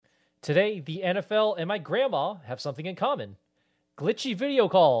Today, the NFL and my grandma have something in common. Glitchy video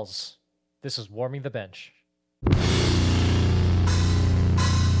calls. This is Warming the Bench.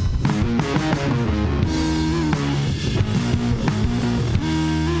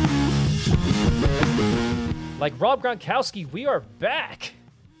 Like Rob Gronkowski, we are back.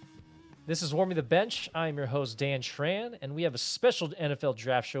 This is Warming the Bench. I'm your host, Dan Tran, and we have a special NFL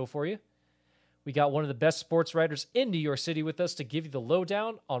draft show for you. We got one of the best sports writers in New York City with us to give you the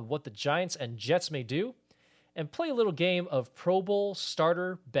lowdown on what the Giants and Jets may do and play a little game of Pro Bowl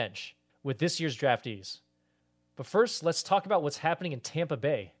starter bench with this year's draftees. But first, let's talk about what's happening in Tampa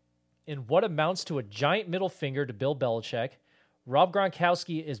Bay. In what amounts to a giant middle finger to Bill Belichick, Rob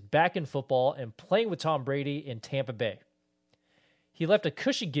Gronkowski is back in football and playing with Tom Brady in Tampa Bay. He left a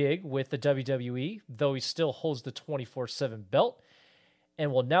cushy gig with the WWE, though he still holds the 24/7 belt, and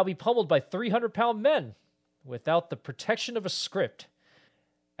will now be pummeled by 300-pound men without the protection of a script.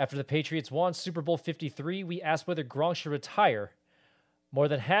 After the Patriots won Super Bowl 53, we asked whether Gronk should retire. More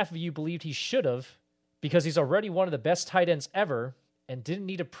than half of you believed he should have, because he's already one of the best tight ends ever and didn't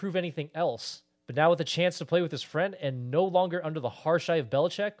need to prove anything else. But now with a chance to play with his friend and no longer under the harsh eye of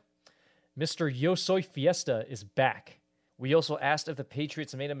Belichick, Mr. Yo Soy Fiesta is back. We also asked if the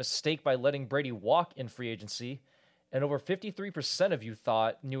Patriots made a mistake by letting Brady walk in free agency, and over 53% of you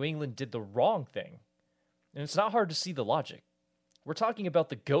thought New England did the wrong thing. And it's not hard to see the logic. We're talking about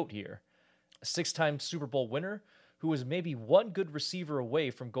the GOAT here, a 6-time Super Bowl winner who was maybe one good receiver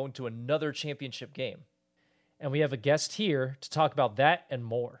away from going to another championship game. And we have a guest here to talk about that and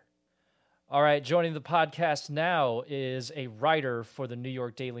more. All right, joining the podcast now is a writer for the New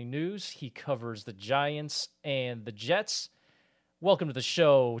York Daily News. He covers the Giants and the Jets. Welcome to the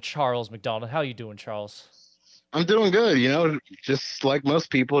show, Charles McDonald. How you doing, Charles? I'm doing good, just like most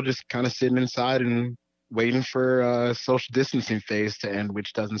people, just kind of sitting inside and waiting for social distancing phase to end,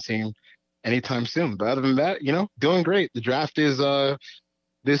 which doesn't seem anytime soon. But other than that, doing great. The draft is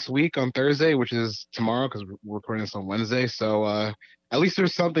this week on Thursday, which is tomorrow because we're recording this on Wednesday. So at least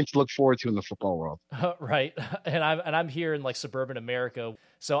there's something to look forward to in the football world. Right. And I'm here in like suburban America.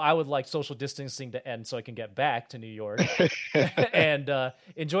 So I would like social distancing to end so I can get back to New York and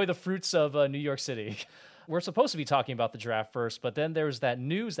enjoy the fruits of New York City. We're supposed to be talking about the draft first, but then there's that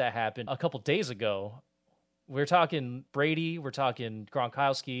news that happened a couple days ago. We're talking Brady, we're talking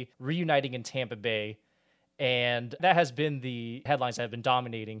Gronkowski reuniting in Tampa Bay, and that has been the headlines that have been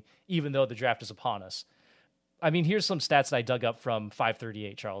dominating, even though the draft is upon us. I mean, here's some stats that I dug up from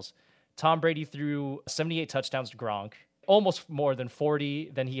 538, Charles. Tom Brady threw 78 touchdowns to Gronk, almost more than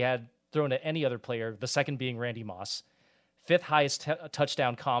 40 than he had thrown to any other player, the second being Randy Moss. Fifth highest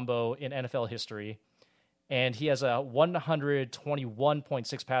touchdown combo in NFL history. And he has a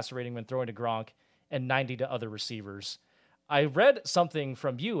 121.6 passer rating when throwing to Gronk and 90 to other receivers. I read something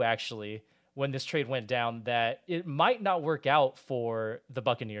from you, actually, when this trade went down, that it might not work out for the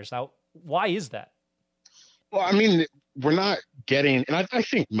Buccaneers. Now, why is that? Well, I mean, we're not getting, and I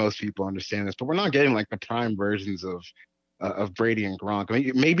think most people understand this, but we're not getting like the prime versions of Brady and Gronk. I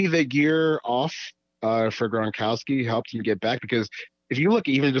mean, maybe the year off for Gronkowski helped him get back, because if you look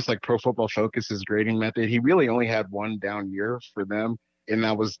even just like Pro Football Focus's grading method, he really only had one down year for them, and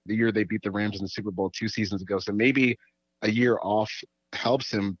that was the year they beat the Rams in the Super Bowl 2 seasons ago. So maybe a year off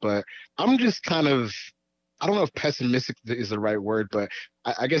helps him, but I'm just kind of, I don't know if pessimistic is the right word, but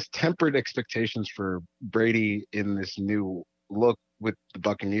I guess tempered expectations for Brady in this new look with the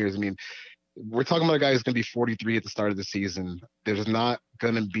Buccaneers. I mean, we're talking about a guy who's going to be 43 at the start of the season. There's not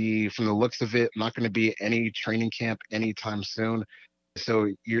going to be, from the looks of it, not going to be any training camp anytime soon. So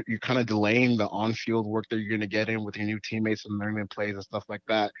you're kind of delaying the on-field work that you're going to get in with your new teammates and learning plays and stuff like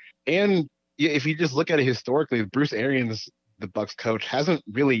that. And if you just look at it historically, Bruce Arians, the Bucs coach, hasn't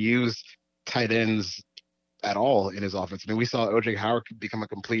really used tight ends at all in his offense. I mean, we saw O.J. Howard become a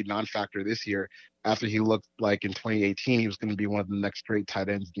complete non-factor this year after he looked like in 2018 he was going to be one of the next great tight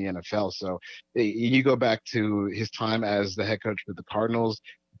ends in the NFL. So you go back to his time as the head coach for the Cardinals,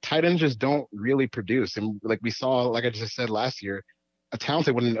 tight ends just don't really produce. And like we saw, like I just said last year, a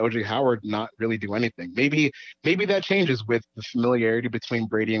talented one in O.J. Howard not really do anything. Maybe that changes with the familiarity between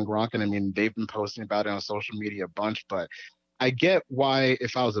Brady and Gronk. And I mean, they've been posting about it on social media a bunch, but I get why,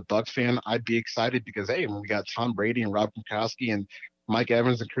 if I was a Bucs fan, I'd be excited because, hey, when we got Tom Brady and Rob Gronkowski and Mike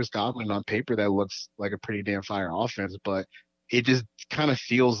Evans and Chris Godwin on paper, that looks like a pretty damn fire offense. But it just kind of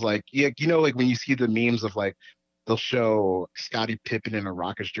feels like, like when you see the memes of like, they'll show Scottie Pippen in a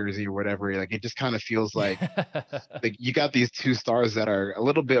Rockets jersey or whatever. Like, it just kind of feels like you got these two stars that are a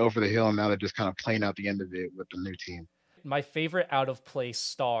little bit over the hill, and now they're just kind of playing out the end of it with the new team. My favorite out of place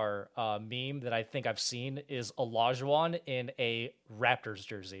star meme that I think I've seen is Olajuwon in a Raptors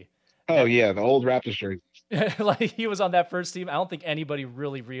jersey. Oh yeah, the old Raptors jersey. Like he was on that first team. I don't think anybody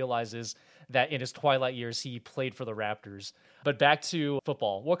really realizes that in his twilight years he played for the Raptors. But back to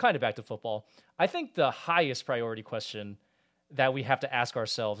football. Well, kind of back to football. I think the highest priority question that we have to ask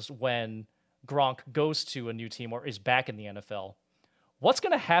ourselves when Gronk goes to a new team or is back in the NFL, what's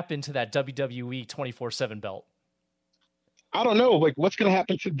going to happen to that WWE 24/7 belt? I don't know, like what's going to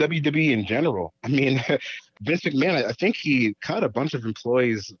happen to WWE in general. I mean, Vince McMahon, I think he cut a bunch of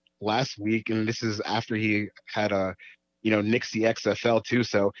employees last week, and this is after he had nixed the XFL too.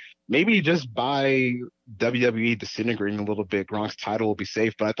 So maybe just by WWE disintegrating a little bit, Gronk's title will be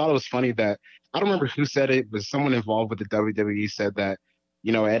safe. But I thought it was funny that I don't remember who said it, but someone involved with the WWE said that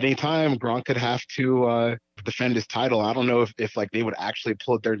at any time Gronk could have to defend his title. I don't know if like they would actually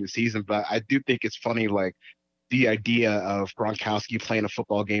pull it during the season, but I do think it's funny like the idea of Gronkowski playing a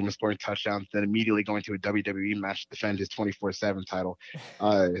football game and scoring touchdowns, then immediately going to a WWE match to defend his 24/7 title.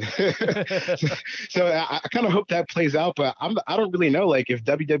 So I kind of hope that plays out, but I don't really know. Like if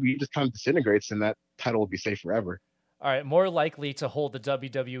WWE just kind of disintegrates, then that title will be safe forever. All right, more likely to hold the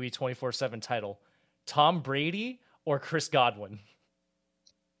WWE 24/7 title, Tom Brady or Chris Godwin?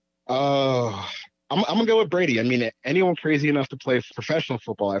 I'm gonna go with Brady. I mean, anyone crazy enough to play professional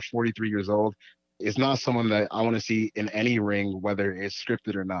football at 43 years old is not someone that I want to see in any ring, whether it's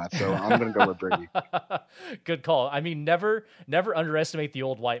scripted or not. So I'm going to go with Brady. Good call. I mean, never underestimate the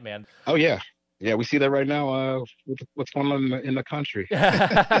old white man. Oh yeah. Yeah. We see that right now. With what's going on in the country.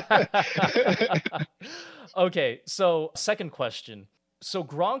 Okay. So second question. So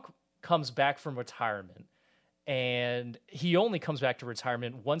Gronk comes back from retirement and he only comes back to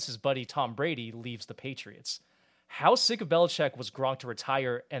retirement once his buddy Tom Brady leaves the Patriots. How sick of Belichick was Gronk to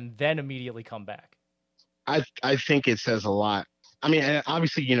retire and then immediately come back? I think it says a lot. I mean,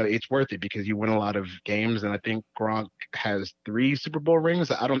 obviously, it's worth it because you win a lot of games, and I think Gronk has 3 Super Bowl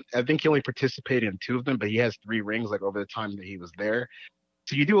rings. I think he only participated in 2 of them, but he has 3 rings like over the time that he was there.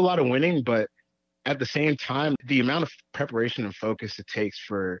 So you do a lot of winning, but at the same time, the amount of preparation and focus it takes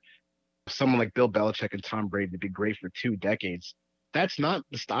for someone like Bill Belichick and Tom Brady to be great for 2 decades, that's not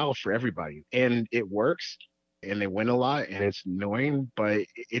the style for everybody, and it works. And they win a lot and it's annoying, but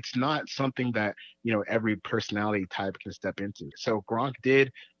it's not something that, every personality type can step into. So Gronk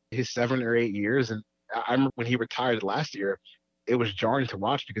did his 7 or 8 years. And I remember when he retired last year, it was jarring to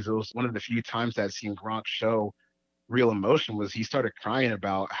watch because it was one of the few times that I'd seen Gronk show real emotion was he started crying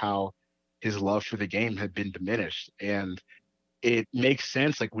about how his love for the game had been diminished. And it makes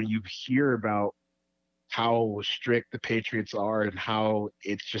sense. Like when you hear about how strict the Patriots are and how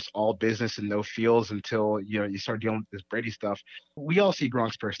it's just all business and no feels until you start dealing with this Brady stuff. We all see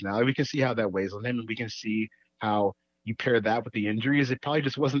Gronk's personality. We can see how that weighs on him, and we can see how you pair that with the injuries. It probably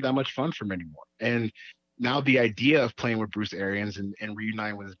just wasn't that much fun for him anymore. And now the idea of playing with Bruce Arians and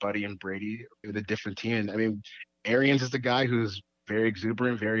reuniting with his buddy and Brady with a different team. And I mean, Arians is the guy who's very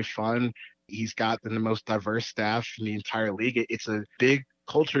exuberant, very fun. He's got the most diverse staff in the entire league. It's a big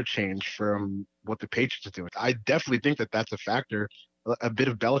culture change from what the Patriots are doing. I definitely think that that's a factor, a bit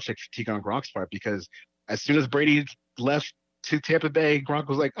of Belichick fatigue on Gronk's part, because as soon as Brady left to Tampa Bay, Gronk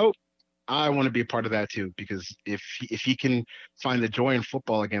was like, oh, I want to be a part of that too, because if he can find the joy in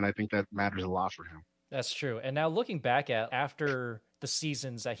football again, I think that matters a lot for him. That's true. And now looking back at after the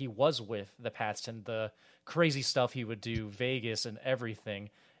seasons that he was with the Pats and the crazy stuff he would do, Vegas and everything,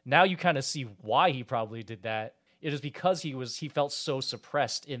 now you kind of see why he probably did that. It is because he felt so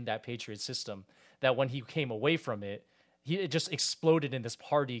suppressed in that Patriot system that when he came away from it, it just exploded in this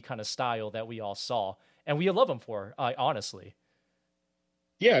party kind of style that we all saw. And we love him for, honestly.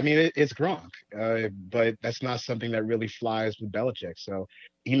 Yeah, I mean, it's Gronk, but that's not something that really flies with Belichick. So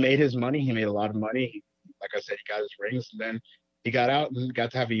he made his money. He made a lot of money. Like I said, he got his rings, and then he got out and got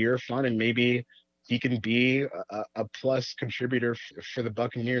to have a year of fun, and maybe he can be a plus contributor for the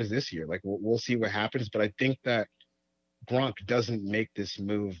Buccaneers this year. Like we'll see what happens, but I think that Gronk doesn't make this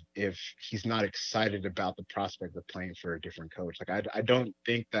move if he's not excited about the prospect of playing for a different coach. Like I don't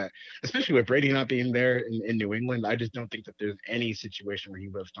think that, especially with Brady not being there in New England, I just don't think that there's any situation where he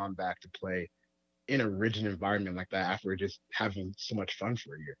would have gone back to play in a rigid environment like that after just having so much fun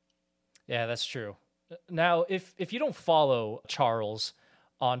for a year. Yeah, that's true. Now, if you don't follow Charles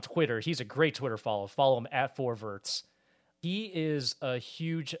on Twitter, he's a great Twitter follow. Follow him at 4verts. He is a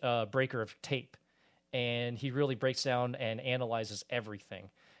huge breaker of tape, and he really breaks down and analyzes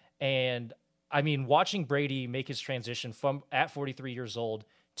everything. And I mean, watching Brady make his transition from at 43 years old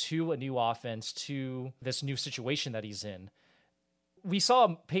to a new offense to this new situation that he's in. We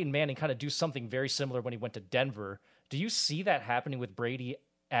saw Peyton Manning kind of do something very similar when he went to Denver. Do you see that happening with Brady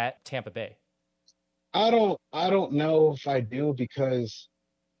at Tampa Bay? I don't know if I do, because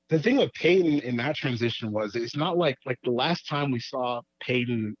the thing with Peyton in that transition was it's not like the last time we saw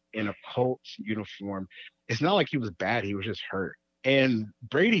Peyton in a Colts uniform, it's not like he was bad, he was just hurt. And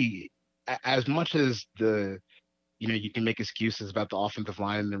Brady, as much as you can make excuses about the offensive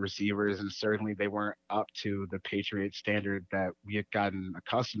line and the receivers, and certainly they weren't up to the Patriots standard that we had gotten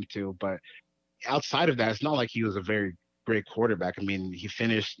accustomed to. But outside of that, it's not like he was a very great quarterback. I mean, he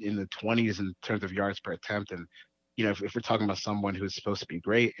finished in the 20s in terms of yards per attempt, and if we're talking about someone who's supposed to be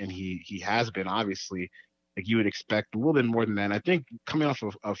great, and he has been obviously, like you would expect a little bit more than that. And I think coming off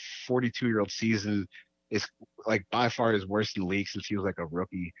of a 42-year-old season is like by far his worst in the league since he was like a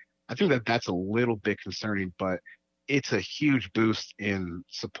rookie. I think that that's a little bit concerning, but it's a huge boost in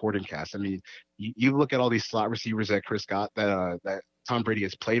supporting cast. I mean, you look at all these slot receivers that that Tom Brady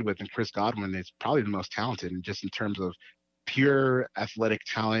has played with, and Chris Godwin is probably the most talented, and just in terms of pure athletic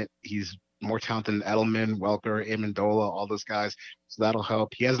talent, he's more talented than Edelman, Welker, Amendola, all those guys. So that'll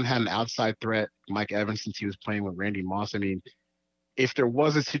help. He hasn't had an outside threat, Mike Evans, since he was playing with Randy Moss. I mean, if there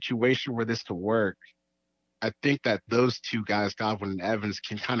was a situation where this could work, I think that those two guys, Godwin and Evans,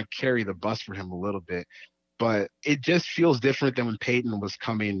 can kind of carry the bus for him a little bit. But it just feels different than when Peyton was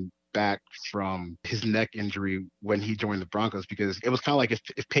coming back from his neck injury when he joined the Broncos, because it was kind of like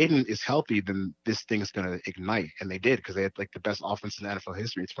if Peyton is healthy, then this thing is going to ignite. And they did, because they had like the best offense in NFL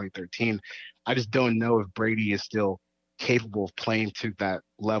history in 2013. I just don't know if Brady is still capable of playing to that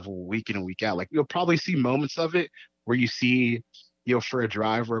level week in and week out. Like, you'll probably see moments of it where you see, for a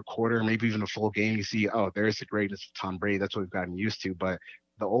drive or a quarter, maybe even a full game, you see, oh, there's the greatness of Tom Brady. That's what we've gotten used to. But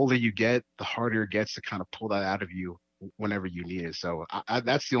the older you get, the harder it gets to kind of pull that out of you whenever you need it. So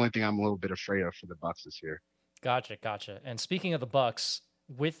that's the only thing I'm a little bit afraid of for the Bucs this year. Gotcha. And speaking of the Bucs,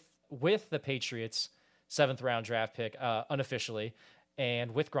 with the Patriots 7th round draft pick unofficially,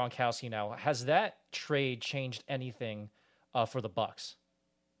 and with Gronkowski now, has that trade changed anything for the Bucs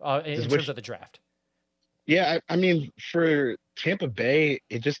in terms of the draft? Yeah, I mean, for Tampa Bay,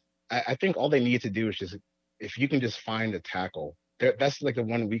 I think all they need to do is just, if you can just find a tackle. That's like the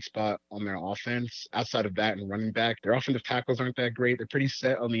one weak spot on their offense. Outside of that and running back, their offensive tackles aren't that great. They're pretty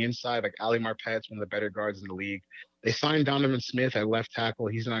set on the inside. Like Ali Marpet's one of the better guards in the league. They signed Donovan Smith at left tackle.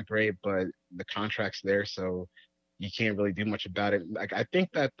 He's not great, but the contract's there, so you can't really do much about it. Like, I think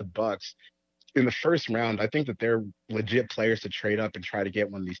that the Bucs in the first round, I think that they're legit players to trade up and try to get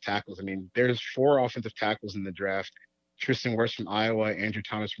one of these tackles. I mean, there's 4 offensive tackles in the draft. Tristan Wirfs from Iowa, Andrew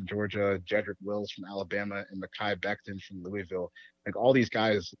Thomas from Georgia, Jedrick Wills from Alabama, and Mekhi Becton from Louisville. Like, all these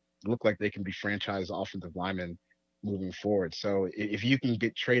guys look like they can be franchise offensive linemen moving forward. So if you can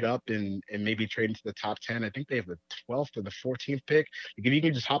trade up and maybe trade into the top 10, I think they have the 12th or the 14th pick. Like, if you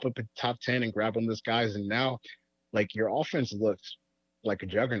can just hop up at the top 10 and grab one of those guys, and now, like, your offense looks like a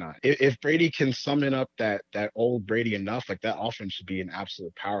juggernaut. If Brady can summon up that old Brady enough, like, that offense should be an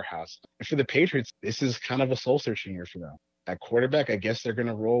absolute powerhouse. And for the Patriots, this is kind of a soul searching year for them. At quarterback, I guess they're going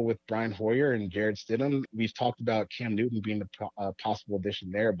to roll with Brian Hoyer and Jarrett Stidham. We've talked about Cam Newton being the possible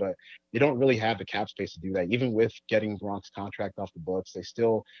addition there, but they don't really have the cap space to do that. Even with getting Gronk's contract off the books, they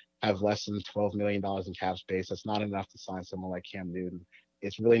still have less than $12 million in cap space. That's not enough to sign someone like Cam Newton.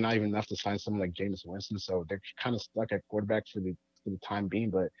 It's really not even enough to sign someone like Jameis Winston. So they're kind of stuck at quarterback for the time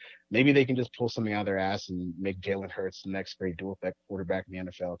being, but maybe they can just pull something out of their ass and make Jalen Hurts the next great dual threat quarterback in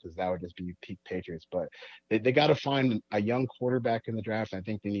the NFL, because that would just be peak Patriots. But they got to find a young quarterback in the draft. I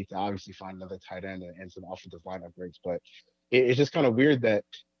think they need to obviously find another tight end and some offensive line upgrades. But it's just kind of weird that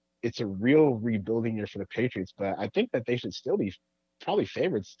it's a real rebuilding year for the Patriots. But I think that they should still be probably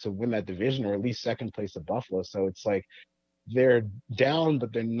favorites to win that division, or at least second place at Buffalo. So it's like they're down,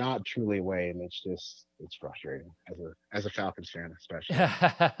 but they're not truly away, and it's frustrating as a Falcons fan, especially.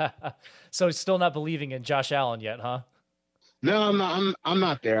 So he's still not believing in Josh Allen yet, huh? No, I'm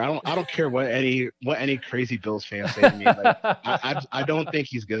not there. I don't care what any crazy Bills fans say to me. Like, I don't think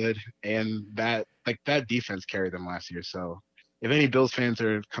he's good, and that defense carried them last year. So if any Bills fans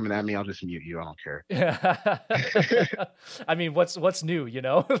are coming at me, I'll just mute you. I don't care. I mean, what's new,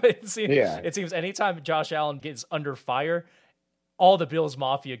 It seems anytime Josh Allen gets under fire, all the Bills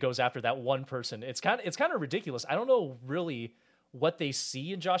Mafia goes after that one person. It's kind of ridiculous. I don't know really what they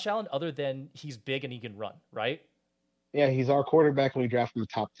see in Josh Allen other than he's big and he can run, right? Yeah, he's our quarterback and we draft him in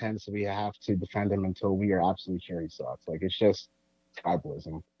the top 10, so we have to defend him until we are absolutely sure he sucks. Like, it's just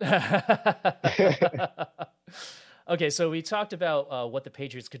tribalism. Okay, so we talked about what the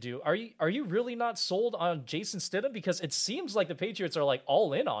Patriots could do. Are you really not sold on Jason Stidham? Because it seems like the Patriots are like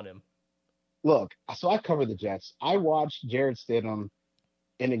all in on him. Look, so I cover the Jets. I watched Jarrett Stidham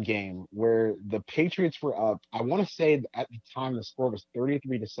in a game where the Patriots were up. I want to say at the time the score was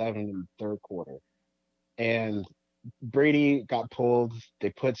 33-7 in the third quarter. And Brady got pulled.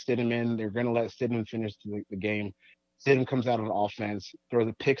 They put Stidham in. They're going to let Stidham finish the game. Stidham comes out on offense, throws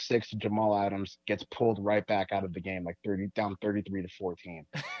a pick six to Jamal Adams, gets pulled right back out of the game, like 33-14.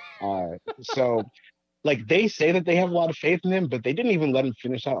 So like they say that they have a lot of faith in him, but they didn't even let him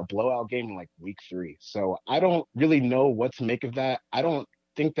finish out a blowout game in like week 3. So I don't really know what to make of that. I don't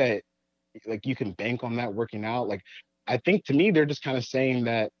think that like you can bank on that working out. Like I think to me they're just kind of saying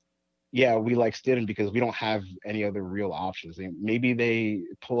that yeah, we like Stidham because we don't have any other real options. Maybe they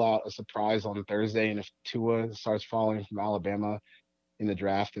pull out a surprise on Thursday, and if Tua starts falling from Alabama in the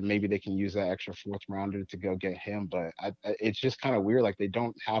draft, then maybe they can use that extra fourth rounder to go get him. But it's just kind of weird. Like they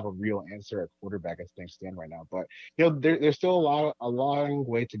don't have a real answer at quarterback as things stand right now. But there's still a long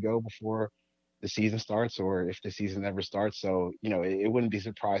way to go before the season starts, or if the season ever starts. So it wouldn't be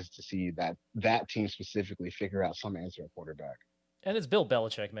surprised to see that team specifically figure out some answer at quarterback. And it's Bill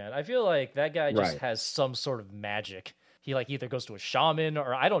Belichick, man. I feel like that guy just Right. has some sort of magic. He like either goes to a shaman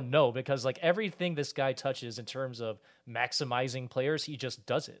or I don't know, because like everything this guy touches in terms of maximizing players, he just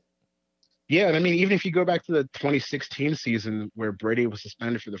does it. Yeah, and I mean, even if you go back to the 2016 season where Brady was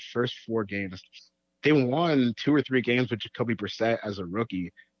suspended for the first 4 games, they won 2 or 3 games with Jacoby Brissett as a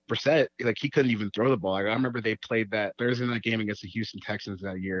rookie. Brissett, like he couldn't even throw the ball. Like, I remember they played that Thursday night game against the Houston Texans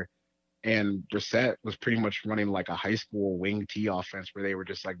that year, and Brissett was pretty much running like a high school wing T offense where they were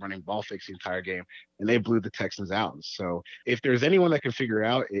just like running ball fakes the entire game, and they blew the Texans out. So if there's anyone that can figure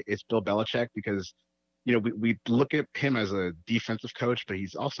out, it's Bill Belichick, because we look at him as a defensive coach, but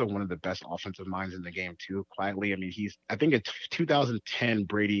he's also one of the best offensive minds in the game too. Quietly, I mean, I think it's 2010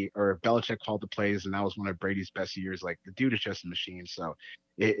 Brady or Belichick called the plays, and that was one of Brady's best years. Like the dude is just a machine. So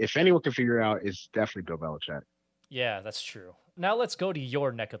if anyone can figure it out, it's definitely Bill Belichick. Yeah, that's true. Now let's go to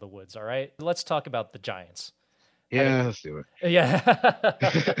your neck of the woods, all right? Let's talk about the Giants. Yeah, let's do it.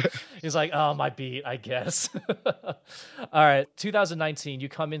 Yeah. He's like, oh, my beat, I guess. All right, 2019, you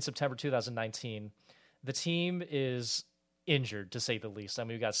come in September 2019. The team is injured, to say the least. I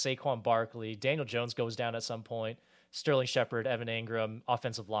mean, we got Saquon Barkley. Daniel Jones goes down at some point. Sterling Shepard, Evan Ingram,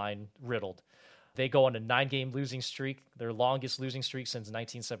 offensive line riddled. They go on a 9-game losing streak, their longest losing streak since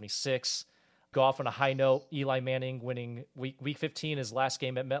 1976. Go off on a high note. Eli Manning winning week 15, his last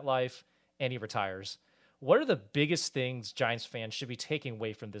game at MetLife, and he retires. What are the biggest things Giants fans should be taking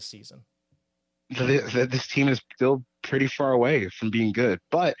away from this season? This team is still pretty far away from being good,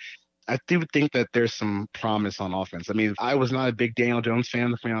 but I do think that there's some promise on offense. I mean, I was not a big Daniel Jones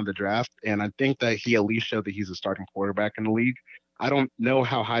fan coming out of the draft, and I think that he at least showed that he's a starting quarterback in the league. I don't know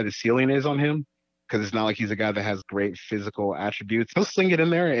how high the ceiling is on him, because it's not like he's a guy that has great physical attributes. He'll sling it in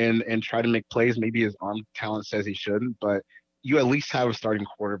there and try to make plays. Maybe his arm talent says he shouldn't, but you at least have a starting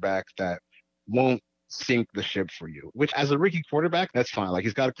quarterback that won't sink the ship for you, which as a rookie quarterback, that's fine. Like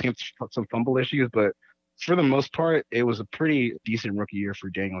he's got to clean up some fumble issues, but for the most part, it was a pretty decent rookie year for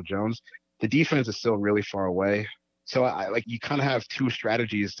Daniel Jones. The defense is still really far away. So I like you kind of have two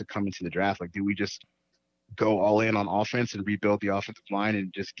strategies to come into the draft. Like, do we just go all in on offense and rebuild the offensive line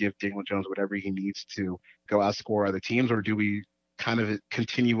and just give Daniel Jones whatever he needs to go outscore other teams, or do we kind of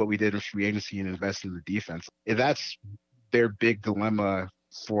continue what we did in free agency and invest in the defense? That's their big dilemma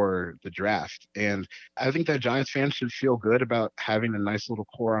for the draft. And I think that Giants fans should feel good about having a nice little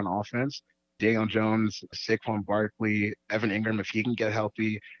core on offense. Daniel Jones, Saquon Barkley, Evan Ingram, if he can get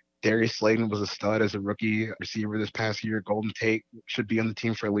healthy. Darius Slayton was a stud as a rookie receiver this past year. Golden Tate should be on the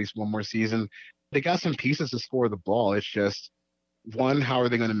team for at least one more season. They got some pieces to score the ball. It's just, one, how are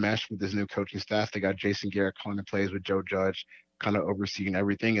they going to mesh with this new coaching staff? They got Jason Garrett calling the plays with Joe Judge, kind of overseeing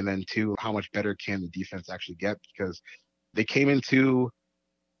everything. And then two, how much better can the defense actually get? Because they came into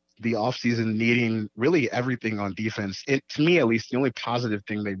the offseason needing really everything on defense. To me, at least, the only positive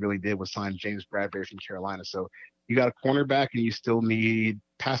thing they really did was sign James Bradbury from Carolina. So you got a cornerback and you still need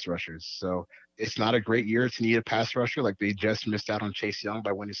pass rushers. So it's not a great year to need a pass rusher. Like they just missed out on Chase Young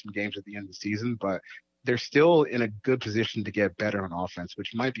by winning some games at the end of the season, but they're still in a good position to get better on offense,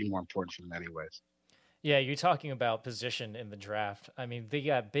 which might be more important for them anyways. Yeah, you're talking about position in the draft. I mean, they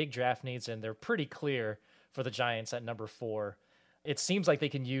got big draft needs, and they're pretty clear for the Giants at number 4. It seems like they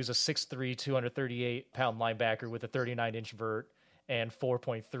can use a 6'3", 238-pound linebacker with a 39-inch vert and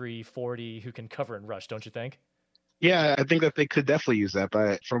 4.3 40 who can cover and rush, don't you think? Yeah, I think that they could definitely use that,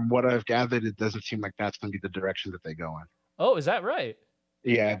 but from what I've gathered, it doesn't seem like that's going to be the direction that they go in. Oh, is that right?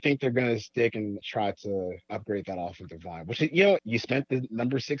 Yeah, I think they're going to stick and try to upgrade that offensive line, which, you spent the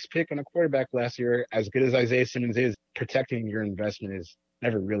number 6 pick on a quarterback last year. As good as Isaiah Simmons is, protecting your investment is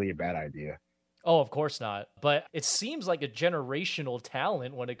never really a bad idea. Oh, of course not. But it seems like a generational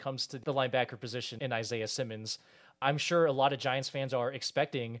talent when it comes to the linebacker position in Isaiah Simmons. I'm sure a lot of Giants fans are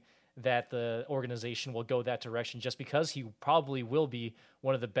expecting that the organization will go that direction just because he probably will be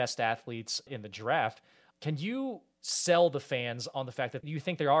one of the best athletes in the draft. Can you sell the fans on the fact that you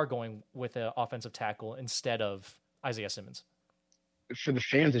think they are going with an offensive tackle instead of Isaiah Simmons? For the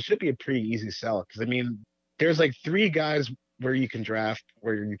fans, it should be a pretty easy sell because I mean, there's like three guys where you can draft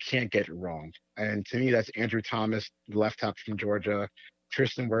where you can't get it wrong. And to me, that's Andrew Thomas, the left tackle from Georgia,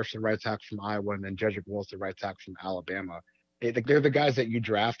 Tristan Wirfs, the right tackle from Iowa, and then Jedrick Wills, the right tackle from Alabama. They're the guys that you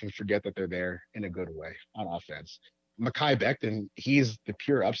draft and forget that they're there in a good way on offense. Mekhi Becton, he's the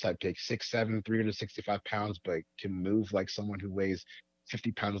pure upside pick, 6'7", 365 pounds, but can move like someone who weighs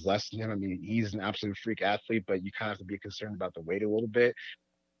 50 pounds less than him. I mean, he's an absolute freak athlete, but you kind of have to be concerned about the weight a little bit.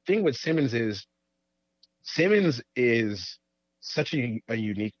 Thing with Simmons is such a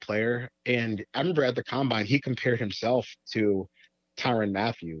unique player. And I remember at the combine, he compared himself to Tyrann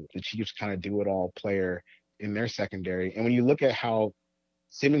Mathieu, the Chiefs kind of do-it-all player in their secondary. And when you look at how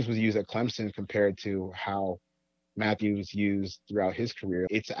Simmons was used at Clemson compared to how Mathieu was used throughout his career,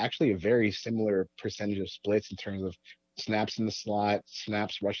 it's actually a very similar percentage of splits in terms of snaps in the slot,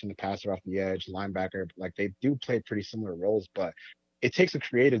 snaps rushing the passer off the edge, linebacker. Like they do play pretty similar roles, but it takes a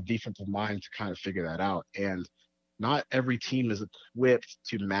creative defensive mind to kind of figure that out. And not every team is equipped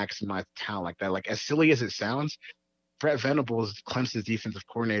to maximize talent like that. Like as silly as it sounds, Brett Venables, Clemson's defensive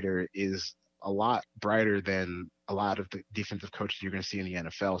coordinator, is a lot brighter than a lot of the defensive coaches you're going to see in the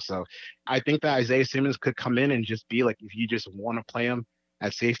NFL. So I think that Isaiah Simmons could come in and just be like, if you just want to play him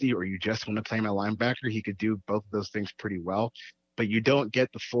at safety or you just want to play him at linebacker, he could do both of those things pretty well. But you don't get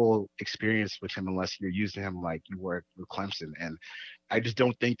the full experience with him unless you're using him like you were with Clemson. And I just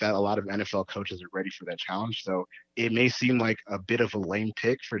don't think that a lot of NFL coaches are ready for that challenge. So it may seem like a bit of a lame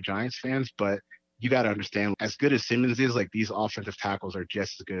pick for Giants fans, but you got to understand, as good as Simmons is, like these offensive tackles are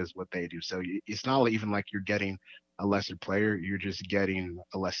just as good as what they do. So it's not even like you're getting a lesser player. You're just getting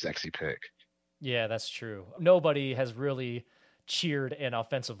a less sexy pick. Yeah, that's true. Nobody has really cheered an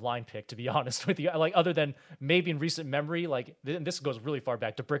offensive line pick, to be honest with you. Like other than maybe in recent memory, like this goes really far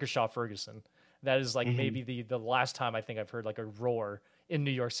back to Brickashaw Ferguson. That is like maybe the last time I think I've heard like a roar in New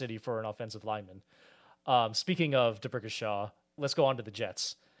York City for an offensive lineman. Speaking of DeBrickashaw, let's go on to the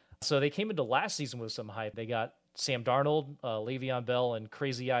Jets. So they came into last season with some hype. They got Sam Darnold, Le'Veon Bell, and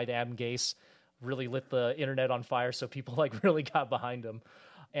crazy-eyed Adam Gase really lit the internet on fire. So people like really got behind them.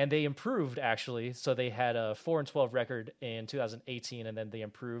 And they improved, actually. So they had a 4-12 record in 2018, and then they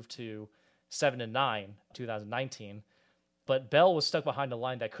improved to 7-9 2019. But Bell was stuck behind a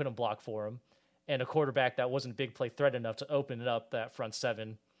line that couldn't block for him, and a quarterback that wasn't big play threat enough to open it up that front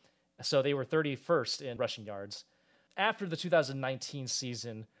seven. So they were 31st in rushing yards. After the 2019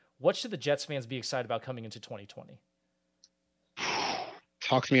 season, what should the Jets fans be excited about coming into 2020?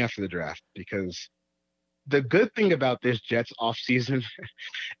 Talk to me after the draft, because the good thing about this Jets offseason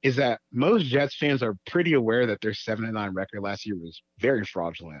is that most Jets fans are pretty aware that their 7-9 record last year was very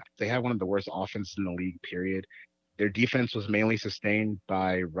fraudulent. They had one of the worst offenses in the league, period. Their defense was mainly sustained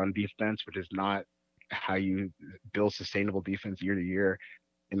by run defense, which is not how you build sustainable defense year to year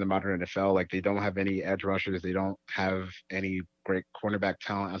in the modern NFL. Like they don't have any edge rushers. They don't have any great cornerback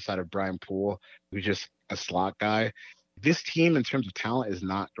talent outside of Brian Poole, who's just a slot guy. This team in terms of talent is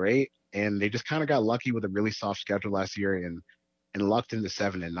not great. And they just kind of got lucky with a really soft schedule last year and lucked into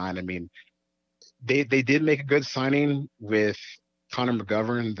 7-9. I mean, they did make a good signing with Connor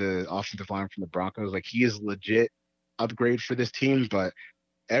McGovern, the offensive line from the Broncos. Like he is legit upgrade for this team, but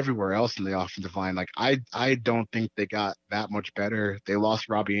everywhere else in the offensive line, like I don't think they got that much better. They lost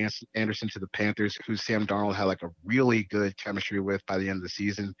Robbie Anderson to the Panthers, who Sam Darnold had like a really good chemistry with by the end of the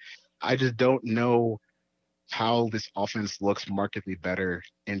season. I just don't know how this offense looks markedly better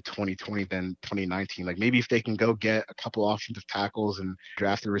in 2020 than 2019. Like maybe if they can go get a couple offensive tackles and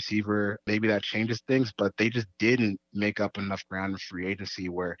draft a receiver, maybe that changes things, but they just didn't make up enough ground in free agency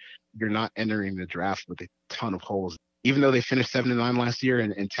where you're not entering the draft with a ton of holes. Even though they finished 7-9 last year,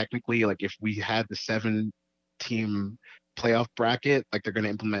 and technically, like if we had the 7-team playoff bracket, like they're going to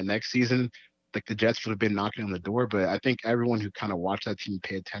implement next season, like the Jets would have been knocking on the door. But I think everyone who kind of watched that team,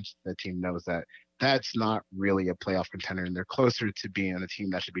 pay attention to that team, knows that that's not really a playoff contender, and they're closer to being a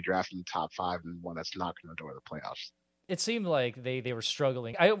team that should be drafted in the top 5 and one that's knocking on the door of the playoffs. It seemed like they were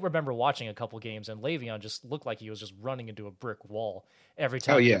struggling. I remember watching a couple games, and Le'Veon just looked like he was just running into a brick wall every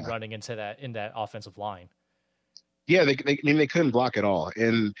time he was running into that offensive line. Yeah, they couldn't block at all.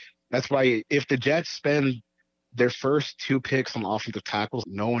 And that's why if the Jets spend their first 2 picks on offensive tackles,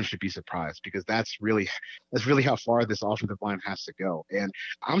 no one should be surprised, because that's really how far this offensive line has to go. And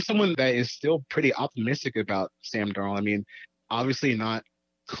I'm someone that is still pretty optimistic about Sam Darnold. I mean, obviously not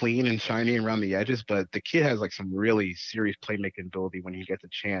clean and shiny around the edges, but the kid has like some really serious playmaking ability when he gets a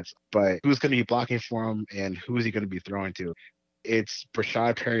chance. But who's going to be blocking for him, and who is he going to be throwing to? It's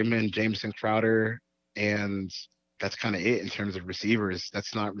Brashad Perryman, Jameson Crowder, and that's kind of it in terms of receivers.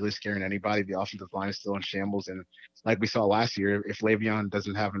 That's not really scaring anybody. The offensive line is still in shambles, and like we saw last year, if Le'Veon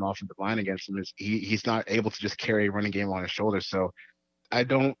doesn't have an offensive line against him, he's not able to just carry a running game on his shoulders. So I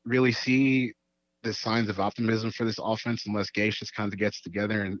don't really see the signs of optimism for this offense unless Gase just kind of gets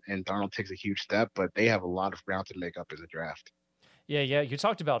together and Darnold takes a huge step. But they have a lot of ground to make up in the draft. Yeah. You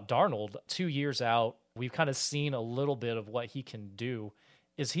talked about Darnold 2 years out. We've kind of seen a little bit of what he can do.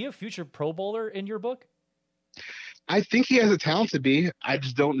 Is he a future Pro Bowler in your book? I think he has a talent to be. I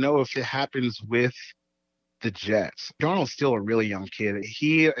just don't know if it happens with the Jets. Darnold's still a really young kid.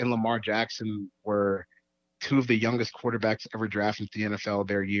 He and Lamar Jackson were two of the youngest quarterbacks ever drafted in the NFL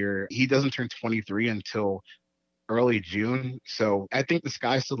their year. He doesn't turn 23 until early June. So I think the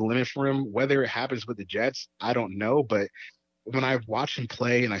sky's still the limit for him. Whether it happens with the Jets, I don't know. But when I watch him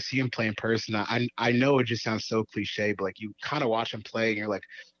play and I see him play in person, I know it just sounds so cliche, but like you kind of watch him play and you're like,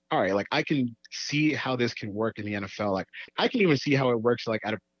 all right, like I can see how this can work in the NFL. Like I can even see how it works like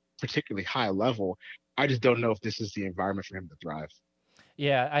at a particularly high level. I just don't know if this is the environment for him to thrive.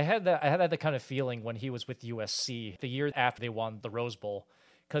 Yeah, I had that kind of feeling when he was with USC the year after they won the Rose Bowl,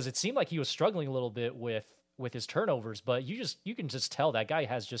 because it seemed like he was struggling a little bit with his turnovers, but you can just tell that guy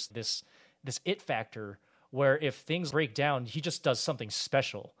has just this it factor where if things break down, he just does something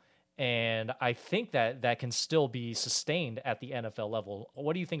special. And I think that can still be sustained at the NFL level.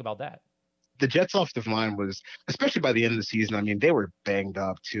 What do you think about that? The Jets' offensive line was, especially by the end of the season, I mean, they were banged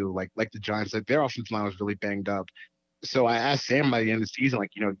up too. Like the Giants, like their offensive line was really banged up. So I asked Sam by the end of the season,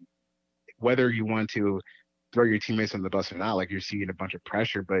 like, whether you want to throw your teammates on the bus or not, like you're seeing a bunch of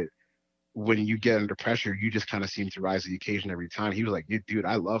pressure, but when you get under pressure, you just kind of seem to rise to the occasion every time. He was like, dude,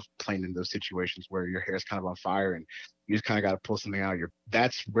 I love playing in those situations where your hair is kind of on fire and you just kind of got to pull something out of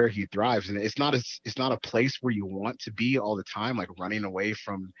that's where he thrives. And it's not a place where you want to be all the time, like running away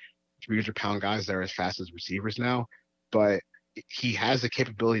from 300-pound guys that are as fast as receivers now, but he has the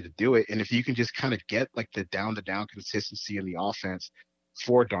capability to do it. And if you can just kind of get like the down-to-down consistency in the offense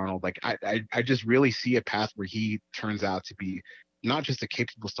for Darnold, like I just really see a path where he turns out to be not just a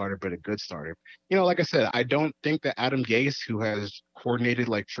capable starter, but a good starter. Like I said, I don't think that Adam Gase, who has coordinated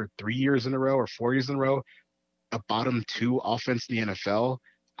like for 3 years in a row or 4 years in a row, a bottom 2 offense in the NFL,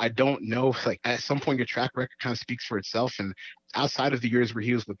 I don't know, like at some point your track record kind of speaks for itself. And outside of the years where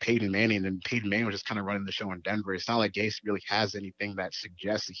he was with Peyton Manning and Peyton Manning was just kind of running the show in Denver, it's not like Gase really has anything that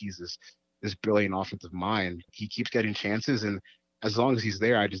suggests that he's this brilliant offensive mind. He keeps getting chances, and as long as he's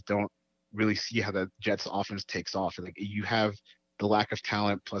there, I just don't really see how the Jets offense takes off. Like you have the lack of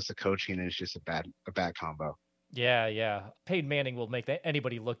talent plus the coaching, and it's just a bad combo. Yeah. Peyton Manning will make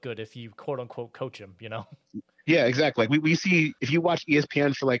anybody look good if you quote unquote coach him, Yeah, exactly. Like we see, if you watch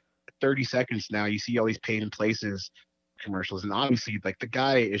ESPN for like 30 seconds now, you see all these Peyton Places commercials, and obviously like the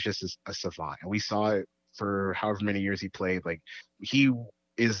guy is just a savant, and we saw it for however many years he played. Like he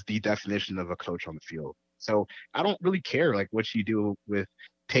is the definition of a coach on the field. So I don't really care like what you do with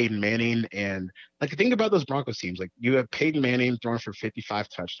Peyton Manning. And like think about those Broncos teams. Like you have Peyton Manning throwing for 55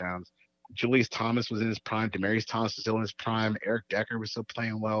 touchdowns. Julius Thomas was in his prime. Demaryius Thomas was still in his prime. Eric Decker was still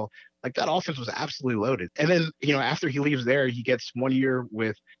playing well. Like that offense was absolutely loaded. And then, after he leaves there, he gets 1 year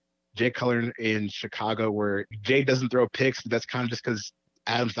with Jay Cutler in Chicago where Jay doesn't throw picks. But that's kind of just because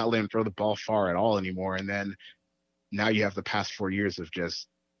Adam's not letting him throw the ball far at all anymore. And then now you have the past 4 years of just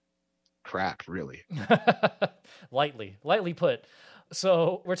crap, really. Lightly put.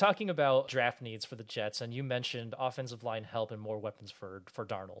 So we're talking about draft needs for the Jets, and you mentioned offensive line help and more weapons for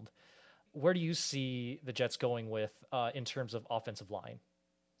Darnold. Where do you see the Jets going with in terms of offensive line?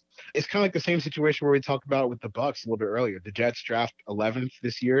 It's kind of like the same situation where we talked about with the Bucs a little bit earlier. The Jets draft 11th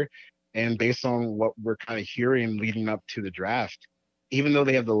this year, and based on what we're kind of hearing leading up to the draft, even though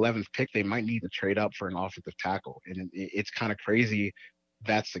they have the 11th pick, they might need to trade up for an offensive tackle. And it's kind of crazy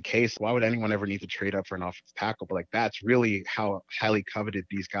that's the case. Why would anyone ever need to trade up for an offensive tackle? But like that's really how highly coveted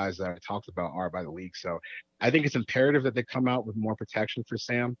these guys that I talked about are by the league. So I think it's imperative that they come out with more protection for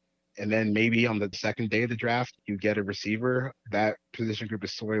Sam. And then maybe on the second day of the draft, you get a receiver. That position group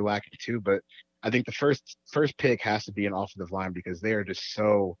is sorely lacking too. But I think the first pick has to be an offensive line because they are just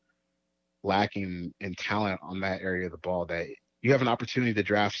so lacking in talent on that area of the ball that you have an opportunity to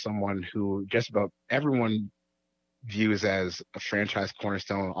draft someone who just about everyone views as a franchise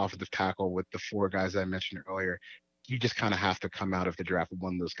cornerstone offensive tackle with the 4 guys I mentioned earlier. You just kind of have to come out of the draft with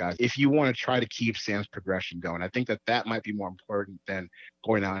one of those guys if you want to try to keep Sam's progression going. I think that might be more important than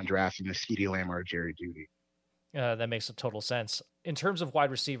going out and drafting a CeeDee Lamb or a Jerry Jeudy. That makes a total sense. In terms of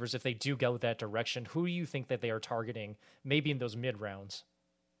wide receivers, if they do go that direction, who do you think that they are targeting maybe in those mid rounds?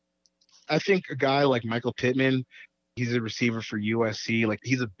 I think a guy like Michael Pittman, he's a receiver for USC. Like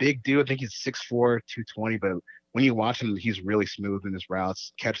he's a big dude. I think he's 6'4", 220, but when you watch him, he's really smooth in his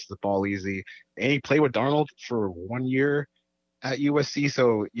routes, catches the ball easy. And he played with Darnold for 1 year at USC.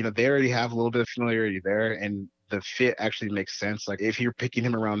 So, they already have a little bit of familiarity there. And the fit actually makes sense. Like if you're picking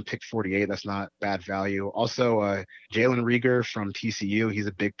him around pick 48, that's not bad value. Also, Jalen Rieger from TCU, he's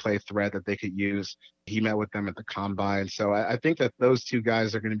a big play threat that they could use. He met with them at the combine. So I think that those two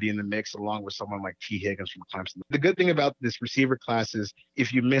guys are going to be in the mix along with someone like T. Higgins from Clemson. The good thing about this receiver class is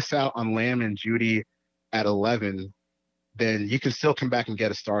if you miss out on Lamb and Judy at 11, then you can still come back and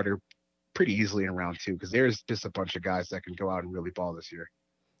get a starter pretty easily in round 2 because there's just a bunch of guys that can go out and really ball this year.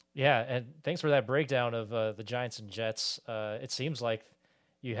 Yeah, and thanks for that breakdown of the Giants and Jets. It seems like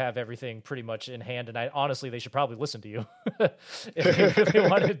you have everything pretty much in hand, and honestly, they should probably listen to you if they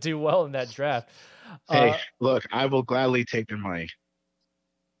want to do well in that draft. Hey, look, I will gladly take their money.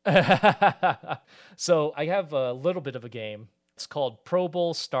 So I have a little bit of a game. It's called Pro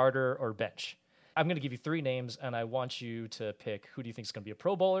Bowl, Starter, or Bench. I'm going to give you 3 names, and I want you to pick who do you think is going to be a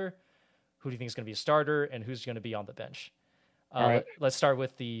Pro Bowler, who do you think is going to be a starter, and who's going to be on the bench. All right. Let's start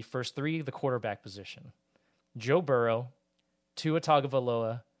with the first 3, the quarterback position. Joe Burrow, Tua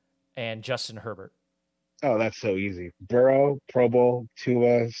Tagovailoa, and Justin Herbert. Oh, that's so easy. Burrow, Pro Bowl,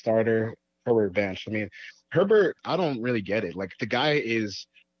 Tua, starter, Herbert, bench. I mean, Herbert, I don't really get it. Like, the guy is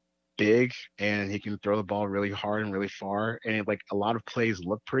big and he can throw the ball really hard and really far. And, like, a lot of plays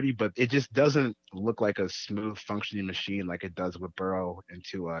look pretty, but it just doesn't look like a smooth functioning machine like it does with Burrow and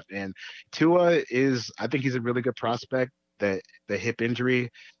Tua. And Tua I think he's a really good prospect. The hip injury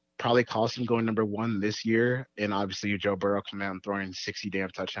probably cost him going number 1 this year. And obviously Joe Burrow coming out and throwing 60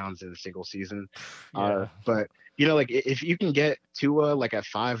 damn touchdowns in a single season. Yeah. But like if you can get Tua like at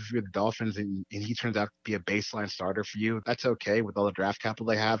 5 if you're the Dolphins and he turns out to be a baseline starter for you, that's okay with all the draft capital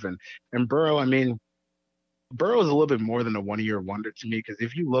they have. And Burrow, I mean, Burrow is a little bit more than a 1-year wonder to me because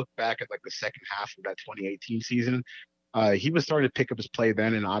if you look back at like the second half of that 2018 season, he was starting to pick up his play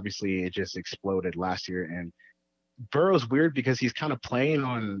then, and obviously it just exploded last year. And Burrow's weird because he's kind of playing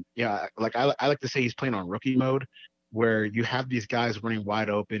on, like I like to say he's playing on rookie mode, where you have these guys running wide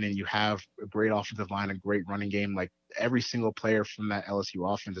open and you have a great offensive line, a great running game. Like every single player from that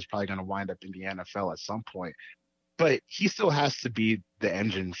LSU offense is probably going to wind up in the NFL at some point. But he still has to be the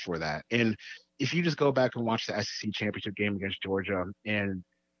engine for that. And if you just go back and watch the SEC championship game against Georgia, and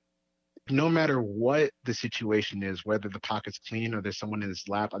no matter what the situation is, whether the pocket's clean or there's someone in his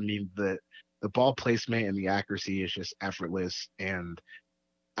lap, I mean, the ball placement and the accuracy is just effortless. And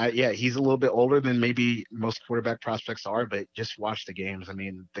he's a little bit older than maybe most quarterback prospects are, but just watch the games. I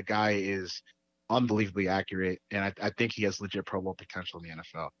mean, the guy is unbelievably accurate, and I think he has legit Pro Bowl potential in the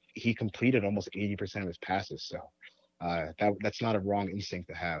NFL. He completed almost 80% of his passes, so that's not a wrong instinct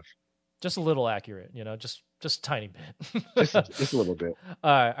to have. Just a little accurate, just a tiny bit. just a little bit.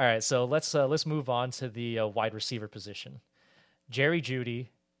 All right. So let's move on to the wide receiver position. Jerry Jeudy,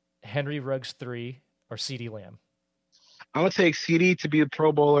 Henry Ruggs III, or CeeDee Lamb? I'm going to take CeeDee to be the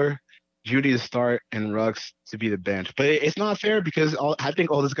Pro Bowler, Jeudy to start, and Ruggs to be the bench. But it's not fair because I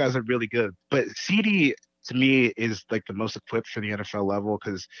think all these guys are really good. But CeeDee, to me, is like the most equipped for the NFL level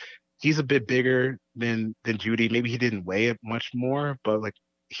because he's a bit bigger than Jeudy. Maybe he didn't weigh it much more, but like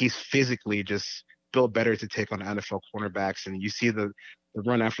he's physically just built better to take on NFL cornerbacks. And you see the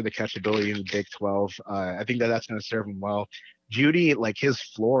run after the catch ability in the Big 12. I think that's going to serve him well. Jeudy, like his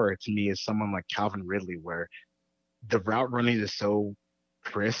floor to me is someone like Calvin Ridley, where the route running is so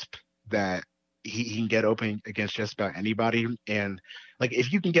crisp that he can get open against just about anybody. And like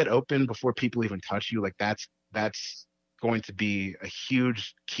if you can get open before people even touch you, like that's going to be a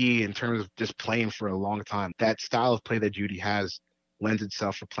huge key in terms of just playing for a long time. That style of play that Jeudy has lends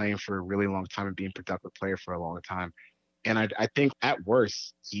itself for playing for a really long time and being a productive player for a long time. And I think at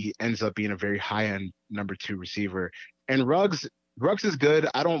worst, he ends up being a very high-end number 2 receiver. And Ruggs is good.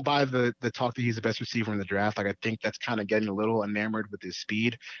 I don't buy the talk that he's the best receiver in the draft. Like I think that's kind of getting a little enamored with his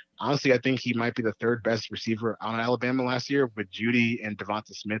speed. Honestly, I think he might be the 3rd best receiver on Alabama last year with Jeudy and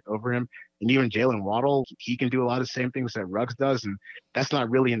Devonta Smith over him. And even Jalen Waddle, he can do a lot of the same things that Ruggs does. And that's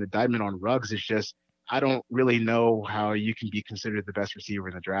not really an indictment on Ruggs. It's just I don't really know how you can be considered the best receiver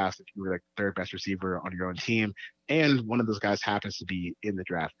in the draft if you were like 3rd best receiver on your own team. And one of those guys happens to be in the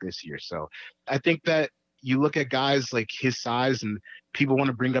draft this year. So I think that you look at guys like his size and people want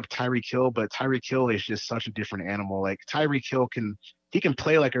to bring up Tyreek Hill, but Tyreek Hill is just such a different animal. Like Tyreek Hill can he can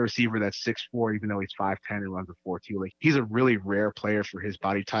play like a receiver that's 6'4", even though he's 5'10" and runs a 4.2. Like he's a really rare player for his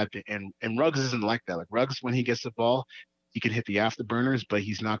body type, and Ruggs isn't like that. Like Ruggs, when he gets the ball, he can hit the afterburners, but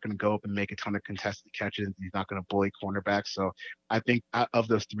he's not going to go up and make a ton of contested catches. He's not going to bully cornerbacks. So I think of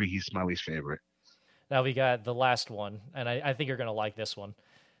those three, he's my least favorite. Now we got the last one, and I think you're going to like this one.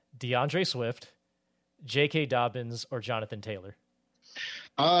 DeAndre Swift, J.K. Dobbins, or Jonathan Taylor?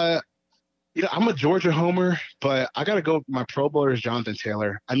 I'm a Georgia homer, but I got to go. My Pro Bowler is Jonathan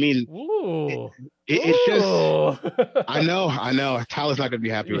Taylor. I mean, it's just, I know. Tyler's not going to be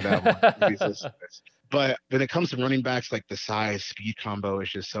happy with that one. But when it comes to running backs, like the size speed combo is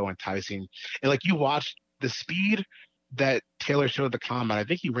just so enticing. And like you watch the speed that Taylor showed at the combine, I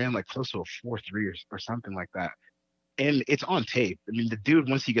think he ran like close to a 4.3 or something like that. And it's on tape. I mean, the dude,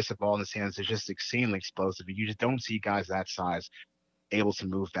 once he gets the ball in his hands, is just insanely explosive. You just don't see guys that size able to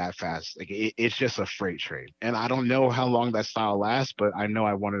move that fast. Like it's just a freight train. And I don't know how long that style lasts, but I know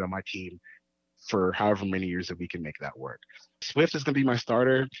I want it on my team for however many years that we can make that work. Swift is going to be my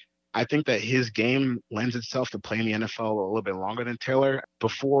starter. I think that his game lends itself to playing the NFL a little bit longer than Taylor.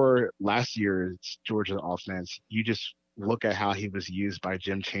 Before last year's Georgia offense, you just look at how he was used by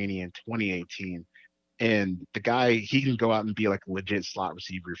Jim Chaney in 2018. And the guy, he can go out and be like a legit slot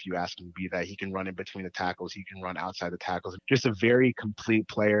receiver if you ask him to be that. He can run in between the tackles. He can run outside the tackles. Just a very complete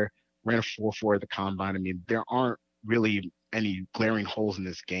player. Ran a 4.4 at the combine. I mean, there aren't really any glaring holes in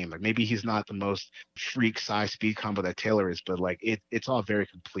this game. Like maybe he's not the most freak size speed combo that Taylor is, but like it's all very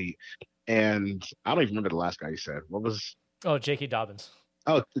complete. And I don't even remember the last guy you said. What was? Oh, J.K. Dobbins.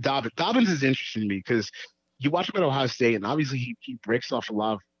 Oh, Dobbins. Dobbins is interesting to me because you watch him at Ohio State, and obviously he breaks off a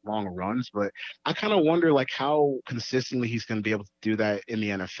lot of long runs, but I kind of wonder like how consistently he's going to be able to do that in the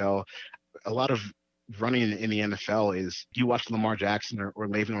NFL. A lot of running in the NFL is you watch Lamar Jackson or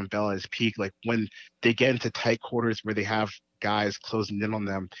Le'Veon Bell at his peak, like when they get into tight quarters where they have guys closing in on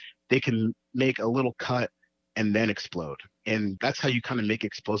them, they can make a little cut and then explode. And that's how you kind of make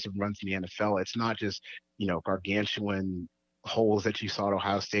explosive runs in the NFL. It's not just, gargantuan holes that you saw at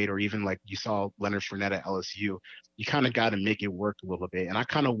Ohio State or even like you saw Leonard Fournette at LSU. You kind of got to make it work a little bit. And I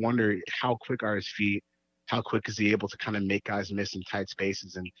kind of wonder how quick are his feet? How quick is he able to kind of make guys miss in tight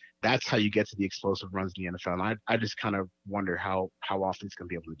spaces? And that's how you get to the explosive runs in the NFL. And I just kind of wonder how often he's going to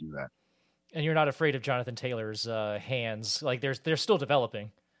be able to do that. And you're not afraid of Jonathan Taylor's hands? Like they're still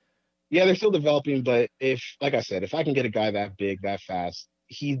developing. Yeah, they're still developing. But like I said, if I can get a guy that big, that fast,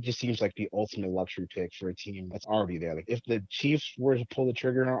 he just seems like the ultimate luxury pick for a team that's already there. Like if the Chiefs were to pull the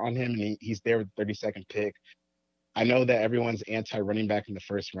trigger on him and he's there with the 32nd pick, I know that everyone's anti-running back in the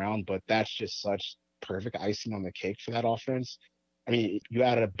first round, but that's just such perfect icing on the cake for that offense. I mean, you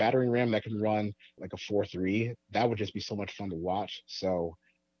add a battering ram that can run like a 4.3, that would just be so much fun to watch. So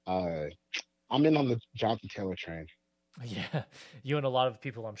I'm in on the Jonathan Taylor train. Yeah, you and a lot of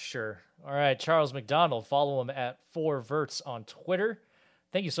people, I'm sure. All right, Charles McDonald, follow him at 4Verts on Twitter.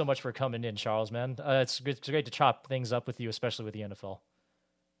 Thank you so much for coming in, Charles, man. It's great to chop things up with you, especially with the NFL.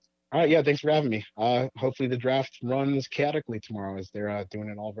 All right, yeah, thanks for having me. Hopefully the draft runs chaotically tomorrow as they're doing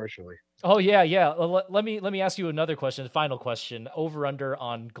it all virtually. Oh, yeah. Let me ask you another question, final question. Over under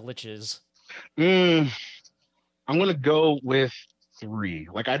on glitches. I'm going to go with 3.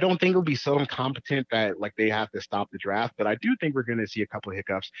 Like, I don't think it'll be so incompetent that like they have to stop the draft, but I do think we're going to see a couple of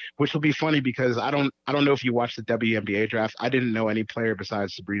hiccups, which will be funny because I don't know if you watched the WNBA draft. I didn't know any player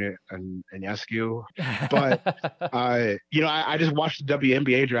besides Sabrina and Ionescu, but I just watched the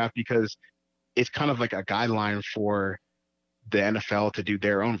WNBA draft because it's kind of like a guideline for the NFL to do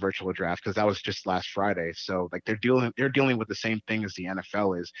their own virtual draft because that was just last Friday. So like they're dealing with the same thing as the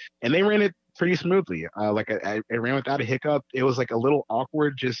NFL is, and they ran it pretty smoothly. I ran without a hiccup. It was like a little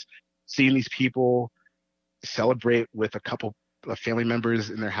awkward just seeing these people celebrate with a couple of family members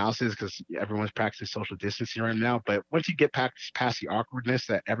in their houses because everyone's practicing social distancing right now. But once you get past the awkwardness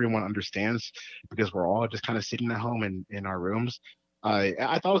that everyone understands because we're all just kind of sitting at home in our rooms,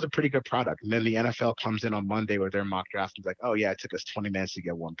 I thought it was a pretty good product. And then the NFL comes in on Monday with their mock draft and like, oh yeah, it took us 20 minutes to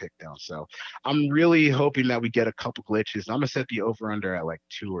get one pick down. So I'm really hoping that we get a couple glitches. I'm gonna set the over under at like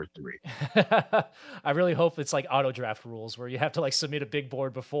 2 or 3. I really hope it's like auto draft rules where you have to like submit a big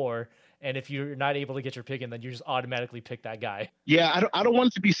board before, and if you're not able to get your pick in, then you just automatically pick that guy. Yeah, I don't want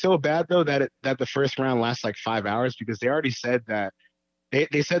it to be so bad though that the first round lasts like 5 hours because they already said that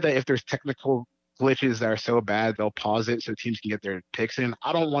they said that if there's technical glitches that are so bad they'll pause it so teams can get their picks in.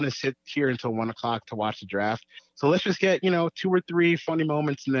 I don't want to sit here until 1 o'clock to watch the draft, so let's just get 2 or 3 funny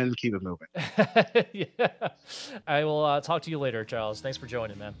moments and then keep it moving. Yeah, I will talk to you later, Charles. Thanks for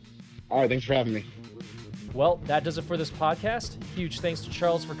joining, man. All right, thanks for having me. Well, that does it for this podcast. Huge thanks to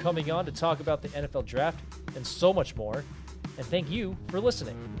Charles for coming on to talk about the NFL draft and so much more. and thank you for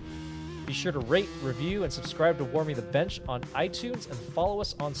listening. Be sure to rate, review, and subscribe to Warming the Bench on iTunes and follow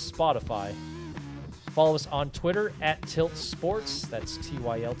us on Spotify. Follow us on Twitter at Tilt Sports, that's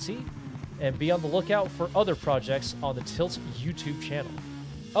TYLT, and be on the lookout for other projects on the Tilt YouTube channel.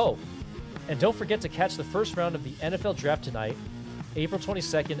 Oh, and don't forget to catch the first round of the NFL Draft tonight, April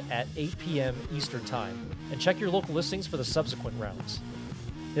 22nd at 8 p.m. Eastern Time, and check your local listings for the subsequent rounds.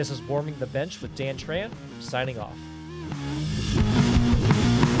 This is Warming the Bench with Dan Tran, signing off.